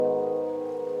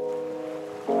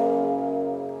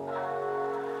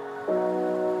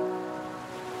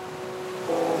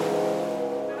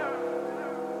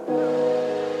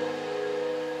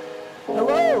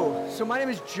So my name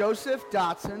is Joseph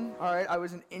Dotson. All right, I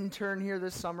was an intern here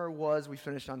this summer. We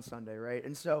finished on Sunday, right?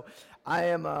 And so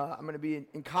I'm going to be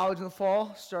in college in the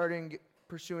fall,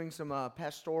 pursuing some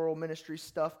pastoral ministry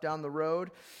stuff down the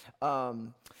road.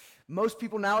 Most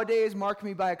people nowadays mark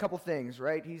me by a couple things,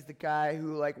 right? He's the guy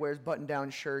who wears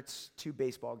button-down shirts to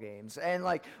baseball games, and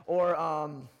what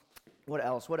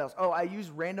else? Oh, I use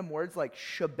random words like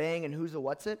shebang and who's a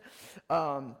what's it.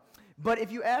 But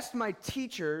if you asked my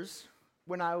teachers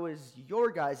when I was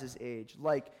your guys' age,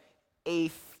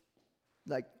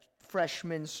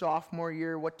 freshman, sophomore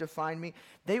year, what defined me,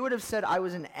 they would have said I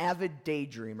was an avid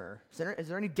daydreamer. Is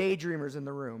there any daydreamers in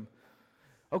the room?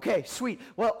 Okay, sweet.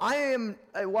 Well,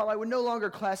 while I would no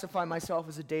longer classify myself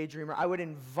as a daydreamer, I would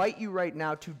invite you right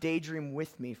now to daydream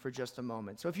with me for just a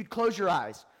moment. So if you'd close your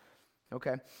eyes,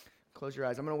 okay? Close your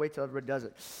eyes. I'm going to wait till everybody does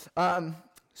it.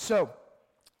 So,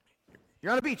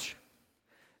 you're on a beach.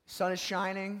 Sun is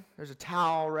shining. There's a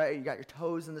towel, right? You got your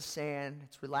toes in the sand.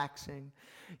 It's relaxing.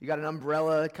 You got an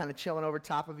umbrella kind of chilling over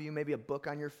top of you, maybe a book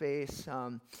on your face.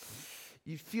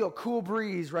 You feel a cool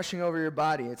breeze rushing over your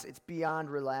body. It's beyond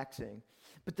relaxing.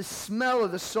 But the smell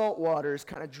of the salt water is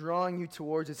kind of drawing you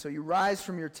towards it. So you rise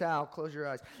from your towel, close your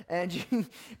eyes, and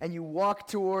you walk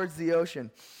towards the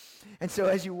ocean. And so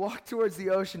as you walk towards the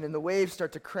ocean and the waves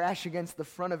start to crash against the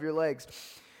front of your legs,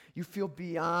 you feel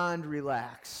beyond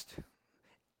relaxed.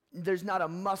 There's not a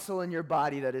muscle in your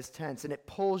body that is tense, and it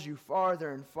pulls you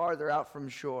farther and farther out from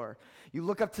shore. You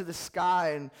look up to the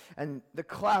sky, and the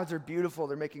clouds are beautiful.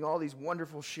 They're making all these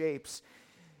wonderful shapes,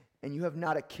 and you have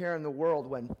not a care in the world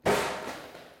when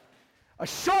a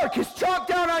shark has chomped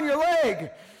down on your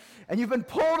leg, and you've been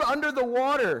pulled under the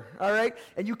water, all right?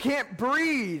 And you can't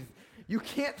breathe. You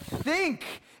can't think,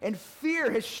 and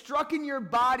fear has struck in your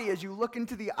body as you look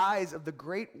into the eyes of the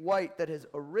great white that has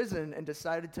arisen and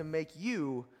decided to make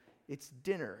you its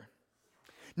dinner.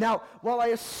 Now, while I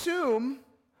assume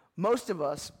most of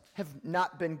us have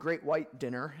not been great white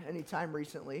dinner anytime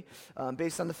recently,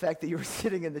 based on the fact that you were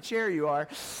sitting in the chair you are,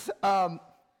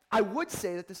 I would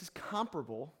say that this is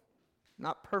comparable,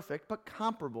 not perfect, but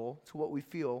comparable to what we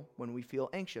feel when we feel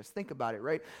anxious. Think about it,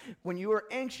 right? When you are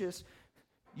anxious,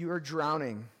 you are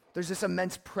drowning. There's this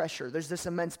immense pressure. There's this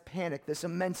immense panic, this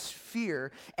immense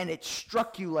fear, and it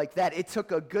struck you like that. It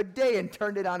took a good day and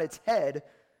turned it on its head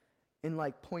in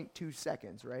 0.2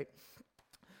 seconds, right?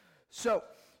 So,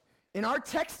 in our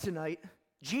text tonight,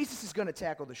 Jesus is going to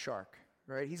tackle the shark,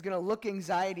 right? He's going to look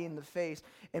anxiety in the face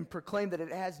and proclaim that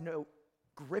it has no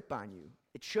grip on you.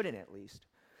 It shouldn't, at least.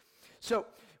 So,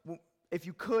 if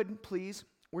you could, please,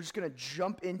 we're just going to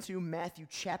jump into Matthew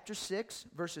chapter 6,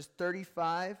 verses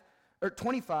 25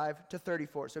 to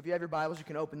 34. So if you have your Bibles, you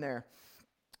can open there.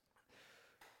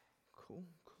 Cool.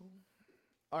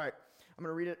 All right, I'm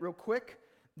going to read it real quick.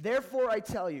 Therefore I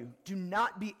tell you, do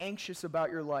not be anxious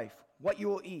about your life, what you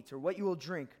will eat or what you will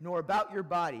drink, nor about your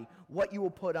body, what you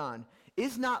will put on.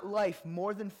 Is not life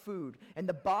more than food, and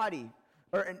the body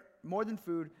more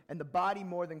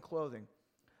than clothing?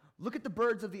 Look at the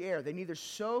birds of the air. They neither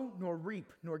sow nor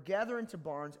reap nor gather into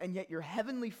barns, and yet your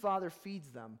heavenly Father feeds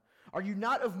them. Are you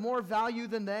not of more value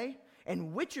than they?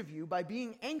 And which of you, by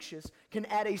being anxious, can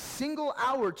add a single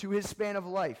hour to his span of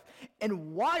life?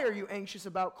 And why are you anxious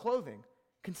about clothing?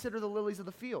 Consider the lilies of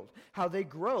the field, how they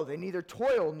grow. They neither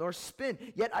toil nor spin.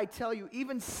 Yet I tell you,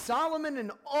 even Solomon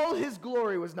in all his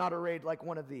glory was not arrayed like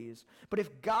one of these. But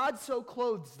if God so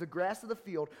clothes the grass of the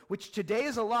field, which today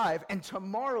is alive and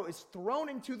tomorrow is thrown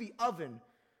into the oven,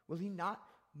 will he not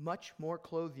much more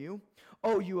clothe you?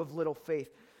 O you of little faith.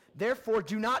 Therefore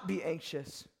do not be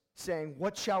anxious, saying,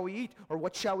 what shall we eat, or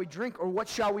what shall we drink, or what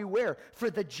shall we wear? For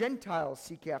the Gentiles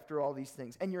seek after all these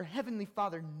things, and your heavenly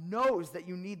Father knows that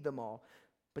you need them all.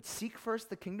 But seek first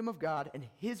the kingdom of God and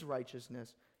his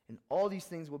righteousness, and all these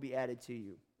things will be added to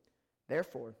you.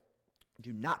 Therefore,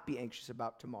 do not be anxious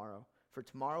about tomorrow, for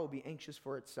tomorrow will be anxious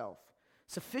for itself.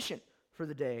 Sufficient for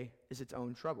the day is its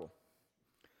own trouble.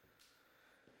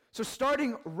 So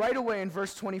starting right away in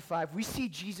verse 25, we see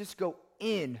Jesus go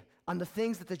in on the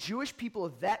things that the Jewish people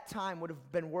of that time would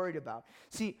have been worried about.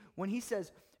 See, when he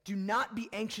says, do not be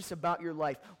anxious about your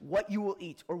life, what you will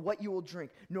eat or what you will drink,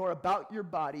 nor about your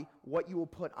body, what you will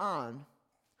put on.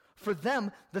 For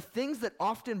them, the things that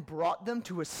often brought them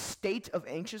to a state of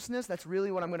anxiousness, that's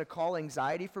really what I'm going to call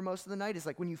anxiety for most of the night, is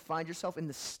like when you find yourself in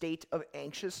the state of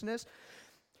anxiousness.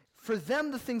 For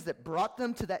them, the things that brought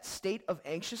them to that state of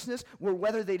anxiousness were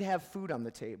whether they'd have food on the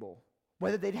table,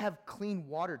 whether they'd have clean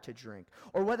water to drink,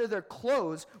 or whether their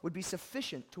clothes would be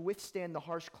sufficient to withstand the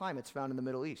harsh climates found in the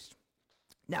Middle East.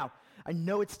 Now, I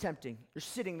know it's tempting. You're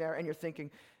sitting there and you're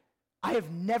thinking, I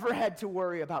have never had to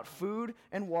worry about food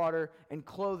and water and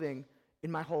clothing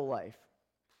in my whole life.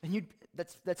 And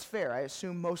that's fair. I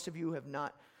assume most of you have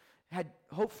not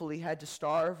hopefully had to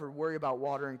starve or worry about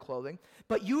water and clothing.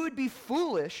 But you would be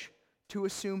foolish to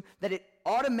assume that it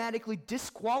automatically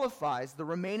disqualifies the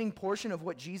remaining portion of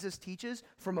what Jesus teaches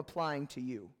from applying to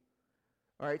you.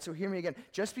 All right, so hear me again.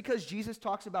 Just because Jesus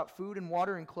talks about food and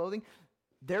water and clothing,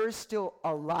 there is still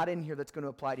a lot in here that's going to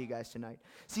apply to you guys tonight.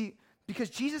 See, because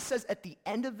Jesus says at the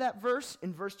end of that verse,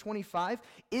 in verse 25,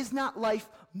 is not life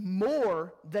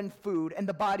more than food and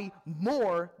the body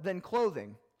more than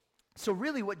clothing? So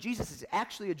really what Jesus is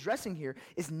actually addressing here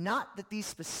is not that these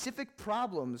specific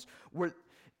problems were,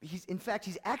 he's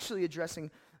actually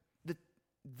addressing that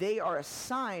they are a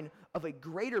sign of a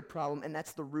greater problem, and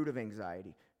that's the root of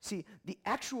anxiety. See, the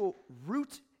actual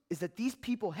root is that these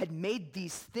people had made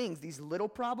these things, these little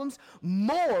problems,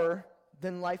 more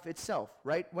than life itself,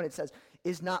 right? When it says,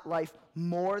 is not life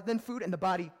more than food and the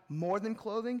body more than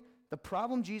clothing? The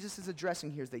problem Jesus is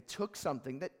addressing here is they took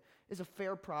something that is a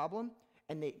fair problem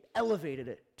and they elevated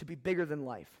it to be bigger than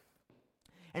life.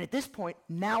 And at this point,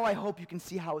 now I hope you can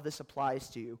see how this applies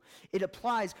to you. It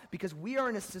applies because we are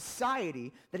in a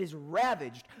society that is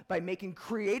ravaged by making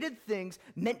created things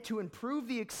meant to improve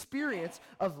the experience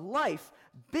of life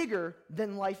bigger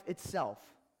than life itself.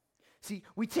 See,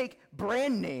 we take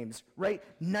brand names, right?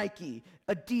 Nike,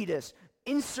 Adidas,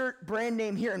 insert brand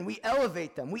name here, and we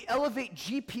elevate them. We elevate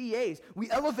GPAs. We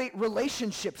elevate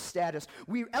relationship status.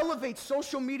 We elevate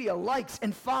social media likes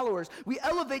and followers. We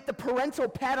elevate the parental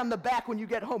pat on the back when you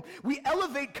get home. We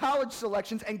elevate college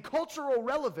selections and cultural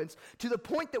relevance to the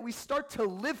point that we start to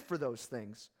live for those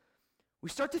things. We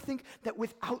start to think that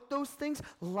without those things,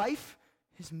 life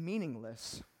is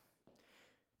meaningless.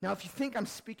 Now, if you think I'm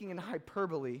speaking in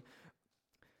hyperbole,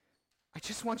 I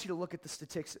just want you to look at the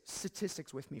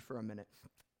statistics with me for a minute.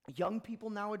 Young people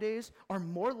nowadays are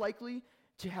more likely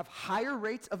to have higher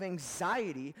rates of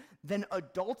anxiety than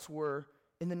adults were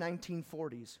in the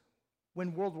 1940s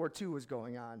when World War II was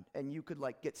going on and you could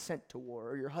get sent to war,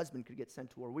 or your husband could get sent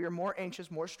to war. We are more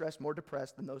anxious, more stressed, more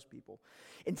depressed than those people.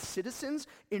 And citizens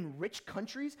in rich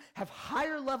countries have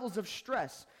higher levels of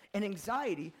stress and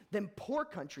anxiety than poor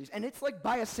countries, and it's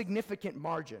by a significant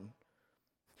margin.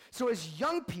 So as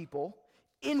young people,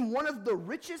 in one of the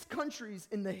richest countries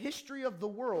in the history of the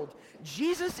world,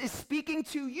 Jesus is speaking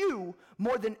to you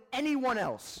more than anyone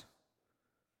else.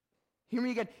 Hear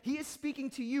me again. He is speaking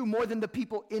to you more than the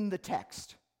people in the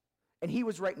text. And he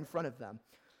was right in front of them.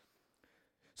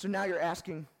 So now you're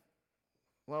asking,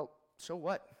 well, so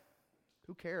what?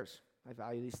 Who cares? I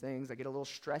value these things. I get a little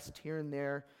stressed here and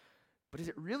there. But is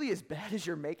it really as bad as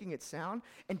you're making it sound?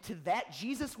 And to that,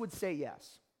 Jesus would say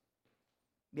yes.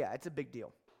 Yeah, it's a big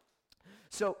deal.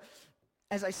 So,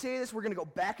 as I say this, we're going to go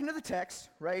back into the text,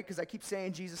 right? Because I keep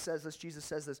saying Jesus says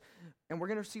this, and we're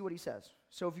going to see what he says.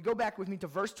 So if you go back with me to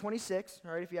verse 26,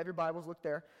 all right, if you have your Bibles, look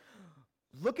there.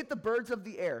 Look at the birds of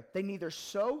the air. They neither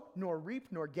sow, nor reap,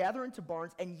 nor gather into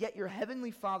barns, and yet your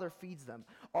heavenly Father feeds them.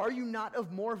 Are you not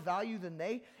of more value than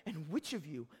they? And which of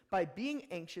you, by being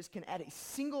anxious, can add a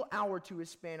single hour to his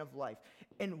span of life?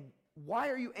 And why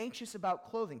are you anxious about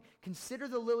clothing? Consider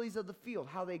the lilies of the field,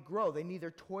 how they grow. They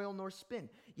neither toil nor spin.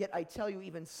 Yet I tell you,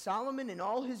 even Solomon in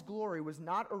all his glory was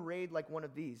not arrayed like one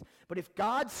of these. But if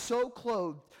God so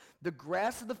clothed the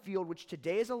grass of the field, which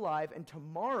today is alive and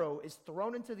tomorrow is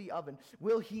thrown into the oven,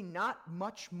 will he not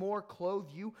much more clothe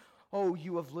you, O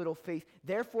you of little faith?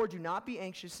 Therefore do not be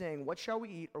anxious, saying, what shall we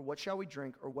eat, or what shall we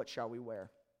drink, or what shall we wear?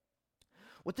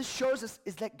 What this shows us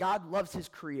is that God loves his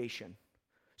creation.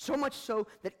 So much so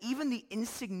that even the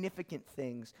insignificant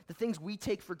things, the things we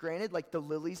take for granted, like the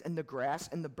lilies and the grass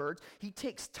and the birds, he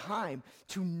takes time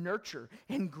to nurture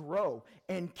and grow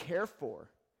and care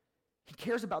for. He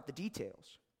cares about the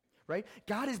details, right?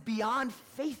 God is beyond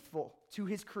faithful to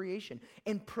his creation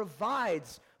and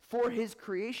provides for his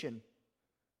creation.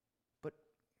 But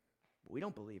we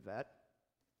don't believe that.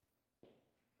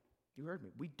 You heard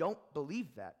me. We don't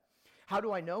believe that. How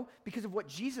do I know? Because of what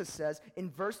Jesus says in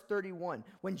verse 31.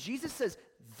 When Jesus says,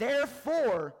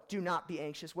 therefore do not be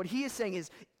anxious, what he is saying is,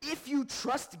 if you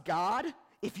trust God,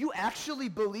 if you actually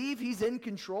believe he's in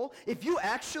control, if you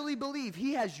actually believe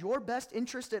he has your best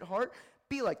interest at heart,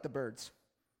 be like the birds,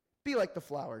 be like the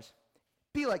flowers,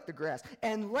 be like the grass,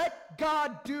 and let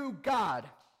God do God.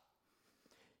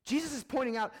 Jesus is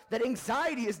pointing out that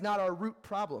anxiety is not our root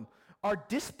problem. Our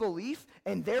disbelief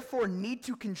and therefore need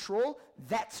to control,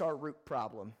 that's our root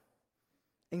problem.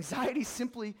 Anxiety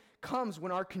simply comes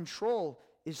when our control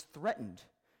is threatened.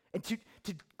 And to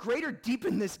greater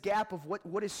deepen this gap of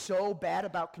what is so bad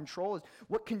about control is,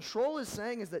 what control is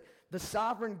saying is that the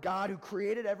sovereign God who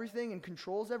created everything and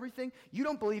controls everything, you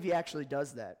don't believe he actually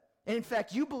does that. And in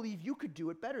fact, you believe you could do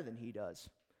it better than he does.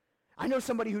 I know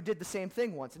somebody who did the same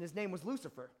thing once, and his name was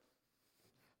Lucifer.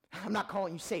 I'm not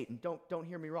calling you Satan. Don't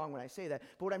hear me wrong when I say that.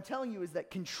 But what I'm telling you is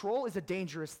that control is a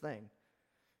dangerous thing.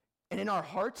 And in our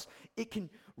hearts, it can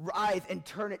writhe and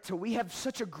turn it till we have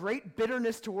such a great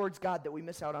bitterness towards God that we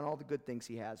miss out on all the good things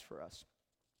he has for us.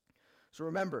 So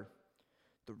remember,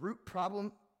 the root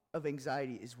problem of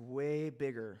anxiety is way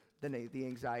bigger than the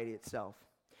anxiety itself.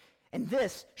 And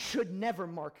this should never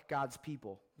mark God's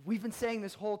people. We've been saying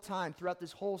this whole time throughout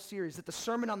this whole series that the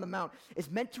Sermon on the Mount is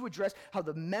meant to address how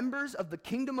the members of the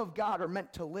kingdom of God are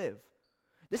meant to live.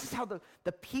 This is how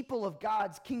the people of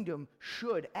God's kingdom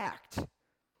should act.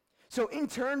 So in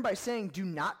turn, by saying do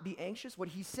not be anxious, what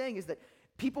he's saying is that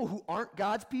people who aren't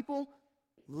God's people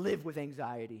live with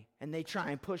anxiety, and they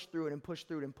try and push through it and push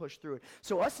through it and push through it.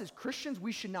 So us as Christians,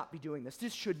 we should not be doing this.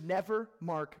 This should never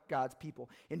mark God's people.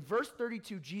 In verse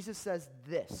 32, Jesus says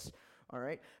this, all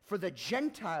right? For the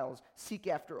Gentiles seek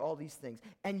after all these things,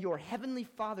 and your heavenly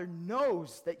Father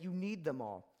knows that you need them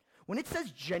all. When it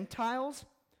says Gentiles,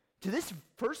 to this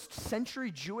first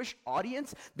century Jewish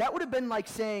audience, that would have been like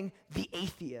saying the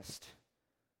atheist,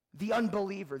 the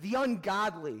unbeliever, the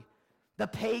ungodly, the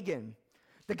pagan,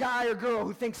 the guy or girl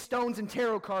who thinks stones and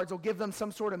tarot cards will give them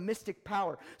some sort of mystic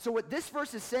power. So what this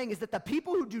verse is saying is that the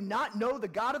people who do not know the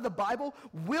God of the Bible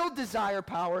will desire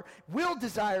power, will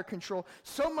desire control,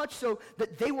 so much so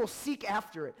that they will seek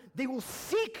after it. They will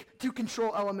seek to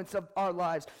control elements of our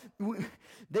lives.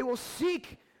 They will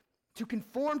seek to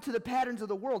conform to the patterns of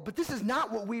the world. But this is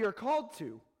not what we are called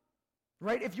to.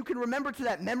 Right? If you can remember to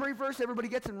that memory verse everybody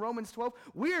gets in Romans 12,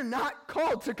 we are not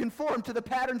called to conform to the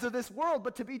patterns of this world,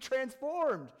 but to be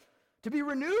transformed, to be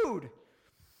renewed.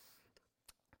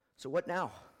 So what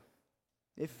now?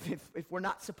 If we're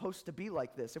not supposed to be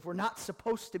like this, if we're not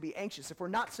supposed to be anxious, if we're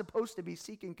not supposed to be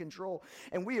seeking control,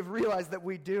 and we have realized that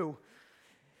we do,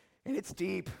 and it's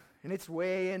deep, and it's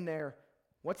way in there,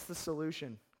 what's the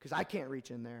solution? Because I can't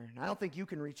reach in there, and I don't think you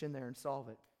can reach in there and solve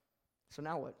it. So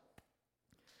now what?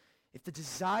 If the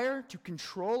desire to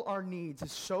control our needs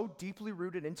is so deeply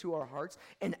rooted into our hearts,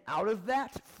 and out of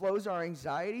that flows our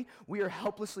anxiety, we are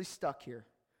helplessly stuck here.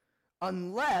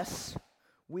 Unless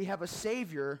we have a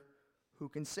Savior who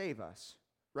can save us,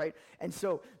 right? And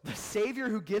so the Savior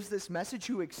who gives this message,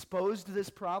 who exposed this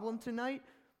problem tonight,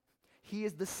 he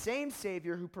is the same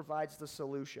Savior who provides the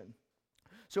solution.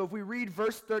 So if we read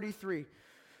verse 33,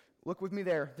 look with me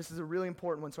there. This is a really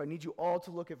important one, so I need you all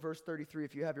to look at verse 33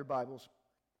 if you have your Bibles.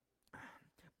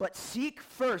 But seek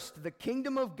first the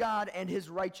kingdom of God and his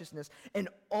righteousness, and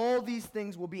all these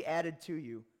things will be added to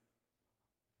you.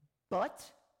 But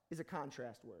is a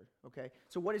contrast word, okay?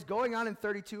 So what is going on in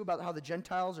 32 about how the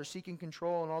Gentiles are seeking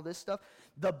control and all this stuff,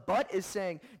 the but is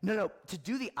saying, no, to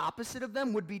do the opposite of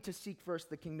them would be to seek first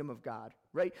the kingdom of God,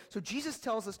 right? So Jesus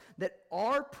tells us that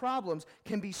our problems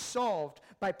can be solved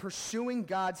by pursuing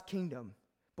God's kingdom.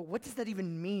 But what does that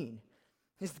even mean?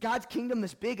 Is God's kingdom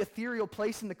this big ethereal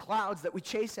place in the clouds that we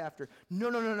chase after?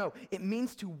 No. It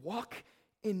means to walk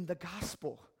in the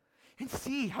gospel and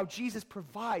see how Jesus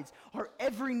provides our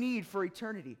every need for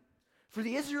eternity. For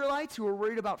the Israelites who were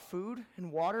worried about food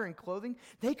and water and clothing,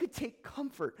 they could take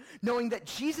comfort knowing that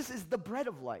Jesus is the bread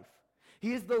of life.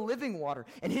 He is the living water,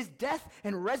 and his death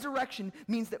and resurrection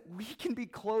means that we can be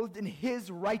clothed in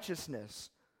his righteousness.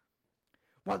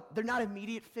 While they're not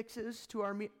immediate fixes to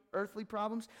our earthly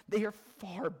problems, they are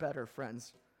far better,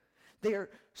 friends. They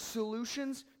are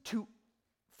solutions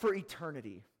for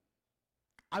eternity.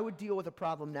 I would deal with a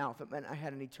problem now if it meant I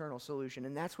had an eternal solution,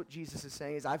 and that's what Jesus is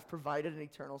saying, is I've provided an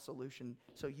eternal solution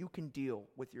so you can deal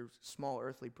with your small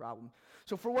earthly problem.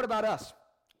 So for what about us?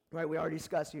 Right, we already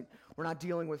discussed, we're not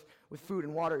dealing with food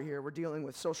and water here. We're dealing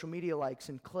with social media likes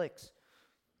and clicks.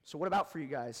 So what about for you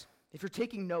guys? If you're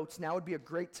taking notes, now would be a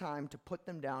great time to put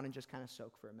them down and just kind of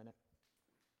soak for a minute.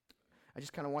 I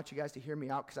just kind of want you guys to hear me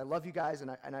out because I love you guys, and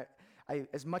I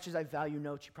as much as I value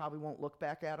notes, you probably won't look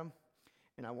back at them,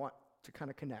 and I want to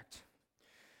kind of connect.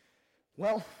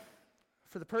 Well,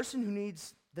 for the person who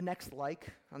needs the next like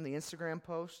on the Instagram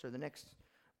post or the next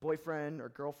boyfriend or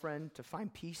girlfriend to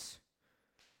find peace,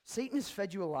 Satan has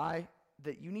fed you a lie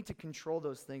that you need to control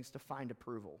those things to find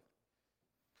approval.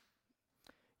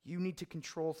 You need to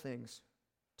control things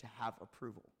to have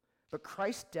approval. But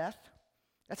Christ's death,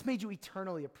 that's made you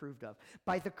eternally approved of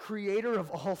by the creator of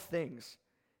all things.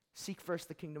 Seek first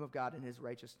the kingdom of God and his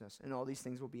righteousness, and all these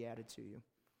things will be added to you.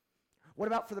 What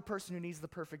about for the person who needs the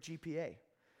perfect GPA?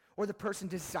 Or the person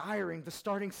desiring the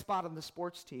starting spot on the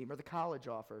sports team or the college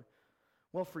offer?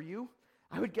 Well, for you,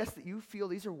 I would guess that you feel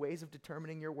these are ways of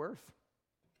determining your worth.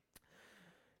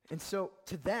 And so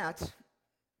to that,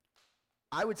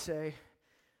 I would say,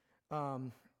 Sorry,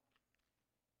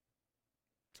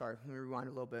 let me rewind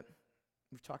a little bit.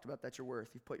 We've talked about that's your worth.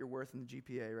 You've put your worth in the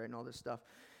GPA, right, and all this stuff.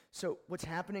 So what's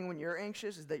happening when you're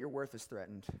anxious is that your worth is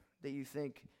threatened, that you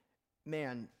think,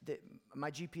 man,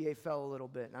 my GPA fell a little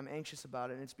bit, and I'm anxious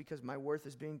about it, and it's because my worth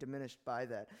is being diminished by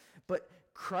that. But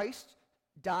Christ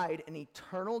died an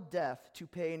eternal death to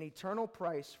pay an eternal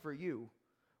price for you,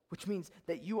 which means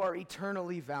that you are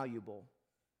eternally valuable.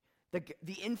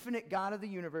 The infinite God of the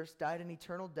universe died an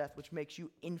eternal death, which makes you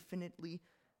infinitely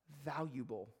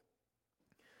valuable.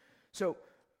 So,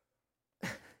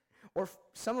 or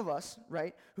some of us,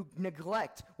 right, who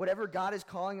neglect whatever God is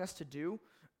calling us to do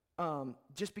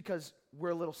just because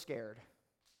we're a little scared,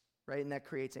 right, and that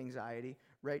creates anxiety,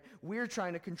 right? We're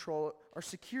trying to control our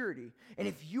security. And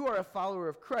if you are a follower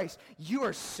of Christ, you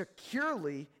are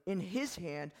securely in his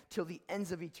hand till the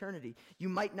ends of eternity. You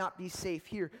might not be safe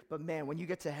here, but man, when you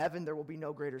get to heaven, there will be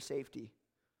no greater safety.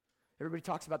 Everybody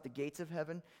talks about the gates of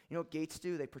heaven. You know what gates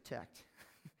do? They protect.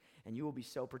 And you will be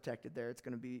so protected there. It's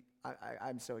going to be,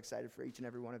 I'm so excited for each and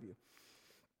every one of you.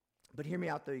 But hear me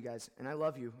out though, you guys, and I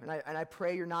love you. And I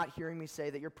pray you're not hearing me say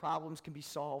that your problems can be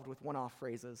solved with one-off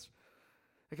phrases.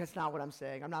 Like, that's not what I'm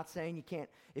saying. I'm not saying you can't,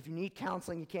 if you need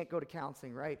counseling, you can't go to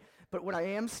counseling, right? But what I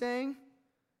am saying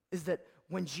is that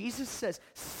when Jesus says,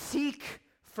 seek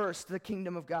first the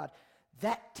kingdom of God,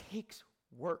 that takes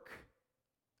work.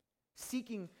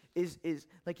 Seeking is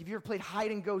like if you ever played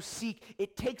hide and go seek,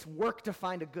 it takes work to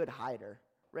find a good hider,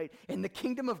 right? And the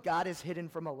kingdom of God is hidden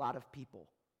from a lot of people.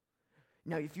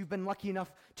 Now, if you've been lucky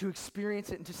enough to experience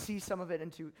it and to see some of it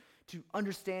and to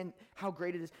understand how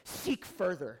great it is, seek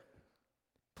further.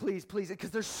 Please,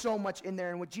 because there's so much in there.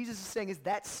 And what Jesus is saying is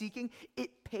that seeking,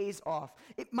 it pays off.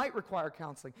 It might require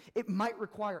counseling. It might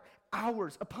require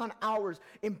hours upon hours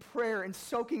in prayer and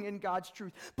soaking in God's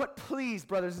truth. But please,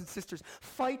 brothers and sisters,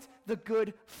 fight the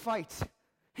good fight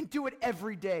and do it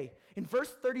every day. In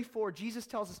verse 34, Jesus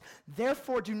tells us,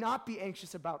 therefore do not be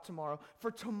anxious about tomorrow,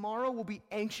 for tomorrow will be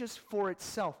anxious for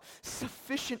itself.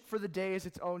 Sufficient for the day is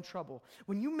its own trouble.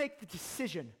 When you make the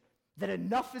decision that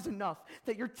enough is enough,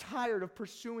 that you're tired of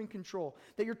pursuing control,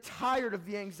 that you're tired of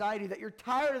the anxiety, that you're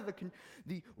tired of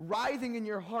the writhing in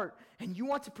your heart, and you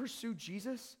want to pursue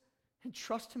Jesus and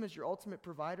trust him as your ultimate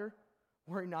provider,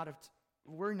 worry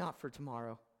not for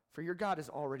tomorrow, for your God is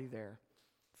already there.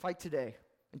 Fight today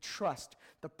and trust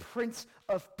the Prince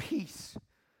of Peace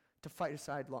to fight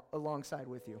alongside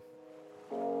with you.